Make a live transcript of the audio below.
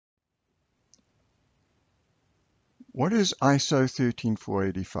What is ISO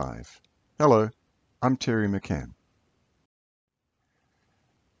 13485? Hello, I'm Terry McCann.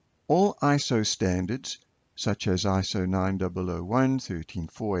 All ISO standards, such as ISO 9001,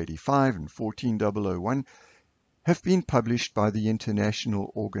 13485, and 14001, have been published by the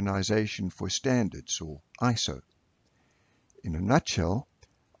International Organization for Standards, or ISO. In a nutshell,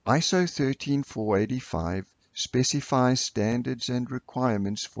 ISO 13485 specifies standards and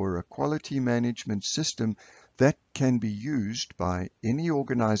requirements for a quality management system that can be used by any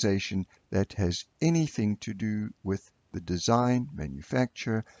organization that has anything to do with the design,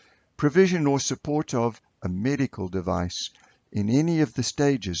 manufacture, provision or support of a medical device in any of the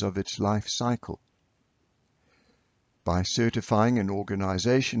stages of its life cycle. By certifying an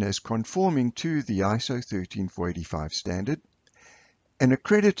organization as conforming to the ISO 13485 standard, an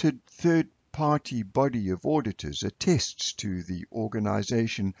accredited third-party body of auditors attests to the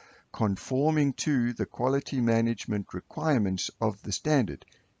organization conforming to the quality management requirements of the standard,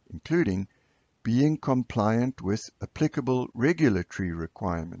 including being compliant with applicable regulatory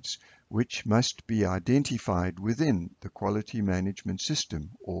requirements, which must be identified within the Quality Management System,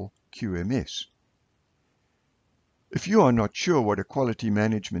 or QMS. If you are not sure what a quality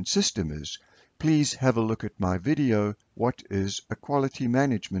management system is, please have a look at my video, What is a Quality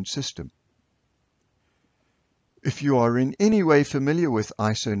Management System? If you are in any way familiar with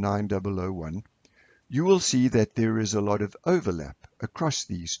ISO 9001, you will see that there is a lot of overlap across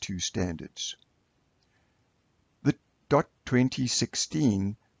these two standards. The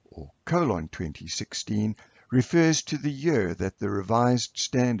 .2016 or :2016 refers to the year that the revised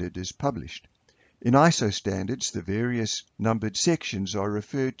standard is published. In ISO standards, the various numbered sections are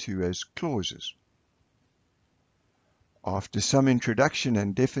referred to as clauses. After some introduction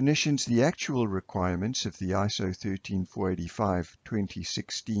and definitions, the actual requirements of the ISO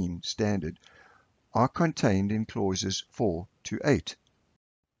 13485:2016 standard are contained in clauses 4 to 8.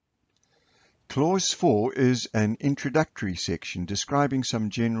 Clause 4 is an introductory section describing some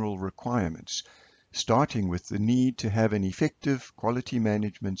general requirements, starting with the need to have an effective quality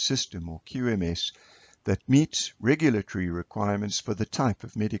management system, or QMS, that meets regulatory requirements for the type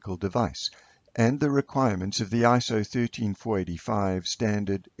of medical device and the requirements of the ISO 13485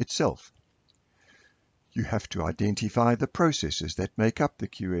 standard itself. You have to identify the processes that make up the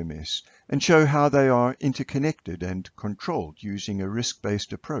QMS and show how they are interconnected and controlled using a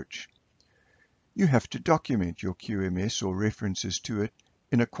risk-based approach. You have to document your QMS or references to it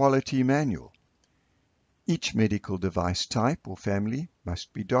in a quality manual. Each medical device type or family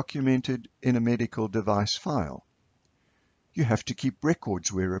must be documented in a medical device file. You have to keep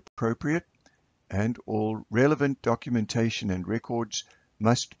records where appropriate, and all relevant documentation and records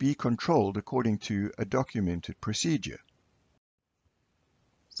must be controlled according to a documented procedure.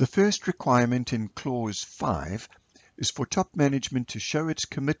 The first requirement in Clause 5 is for top management to show its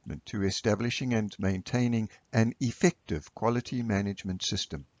commitment to establishing and maintaining an effective quality management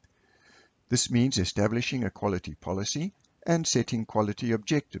system. This means establishing a quality policy and setting quality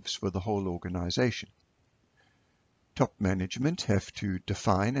objectives for the whole organization. Top management have to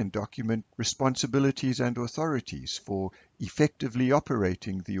define and document responsibilities and authorities for effectively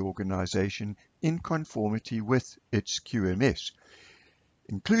operating the organization in conformity with its QMS,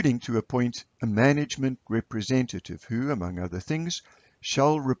 including to appoint a management representative who, among other things,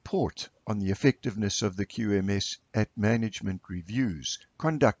 shall report on the effectiveness of the QMS at management reviews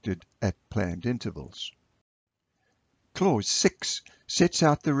conducted at planned intervals. Clause 6 sets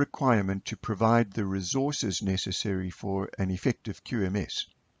out the requirement to provide the resources necessary for an effective QMS.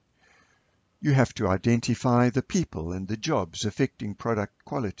 You have to identify the people and the jobs affecting product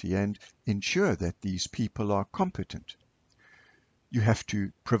quality and ensure that these people are competent. You have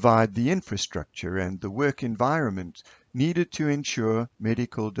to provide the infrastructure and the work environment needed to ensure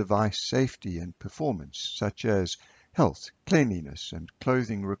medical device safety and performance, such as health, cleanliness, and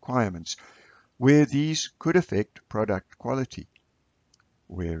clothing requirements, where these could affect product quality.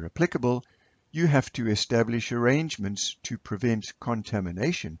 Where applicable, you have to establish arrangements to prevent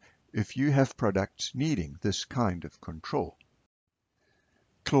contamination if you have products needing this kind of control.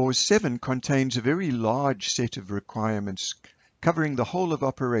 Clause 7 contains a very large set of requirements covering the whole of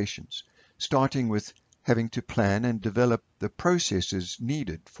operations, starting with having to plan and develop the processes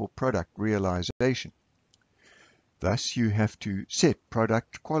needed for product realization. Thus, you have to set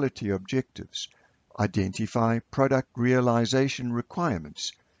product quality objectives, identify product realization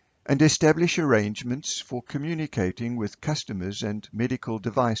requirements, and establish arrangements for communicating with customers and medical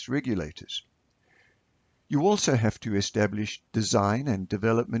device regulators. You also have to establish design and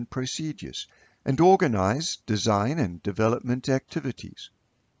development procedures and organize design and development activities.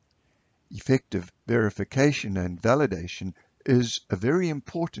 Effective verification and validation is a very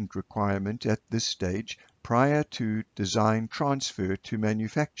important requirement at this stage prior to design transfer to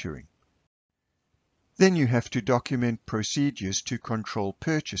manufacturing. Then you have to document procedures to control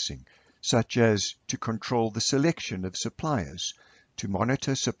purchasing, such as to control the selection of suppliers, to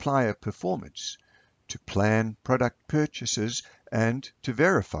monitor supplier performance, to plan product purchases, and to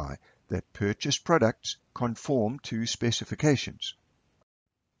verify that purchased products conform to specifications.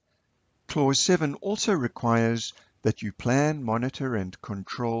 Clause 7 also requires that you plan, monitor, and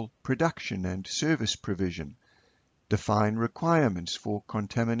control production and service provision, define requirements for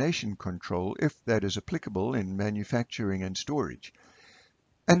contamination control if that is applicable in manufacturing and storage,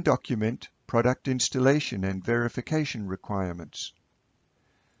 and document product installation and verification requirements.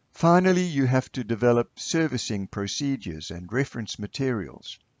 Finally, you have to develop servicing procedures and reference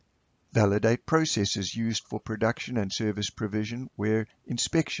materials, validate processes used for production and service provision where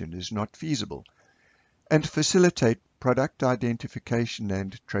inspection is not feasible, and facilitate product identification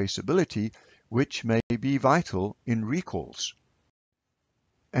and traceability, which may be vital in recalls.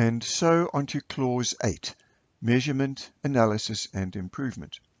 And so on to Clause 8, Measurement, Analysis and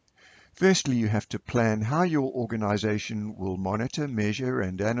Improvement. Firstly, you have to plan how your organization will monitor, measure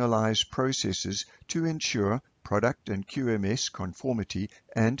and analyze processes to ensure product and QMS conformity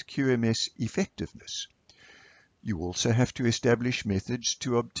and QMS effectiveness. You also have to establish methods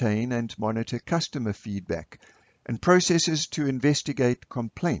to obtain and monitor customer feedback and processes to investigate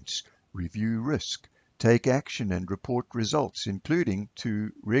complaints, review risk, take action and report results, including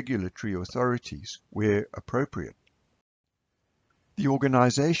to regulatory authorities where appropriate. The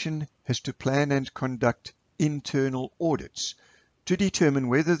organization has to plan and conduct internal audits to determine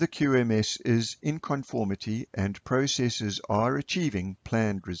whether the QMS is in conformity and processes are achieving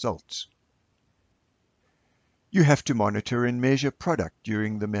planned results. You have to monitor and measure product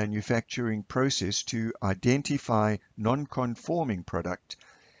during the manufacturing process to identify non-conforming product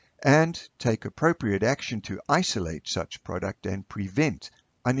and take appropriate action to isolate such product and prevent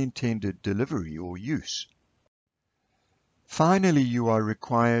unintended delivery or use. Finally, you are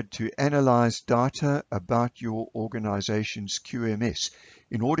required to analyze data about your organization's QMS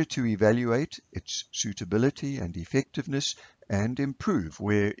in order to evaluate its suitability and effectiveness and improve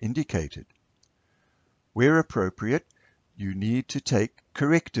where indicated. Where appropriate, you need to take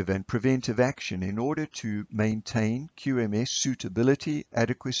corrective and preventive action in order to maintain QMS suitability,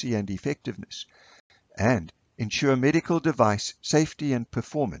 adequacy and effectiveness, and ensure medical device safety and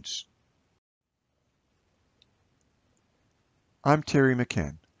performance. I'm Terry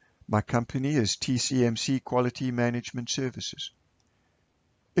McCann. My company is TCMC Quality Management Services.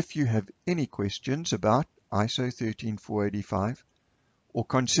 If you have any questions about ISO 13485 or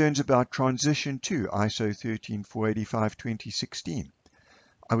concerns about transition to ISO 13485-2016,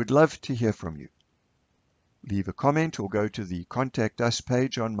 I would love to hear from you. Leave a comment or go to the Contact Us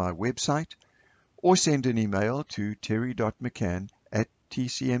page on my website or send an email to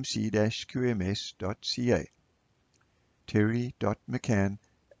terry.mccann@tcmc-qms.ca.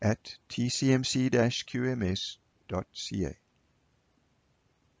 terry.mccann@tcmc-qms.ca.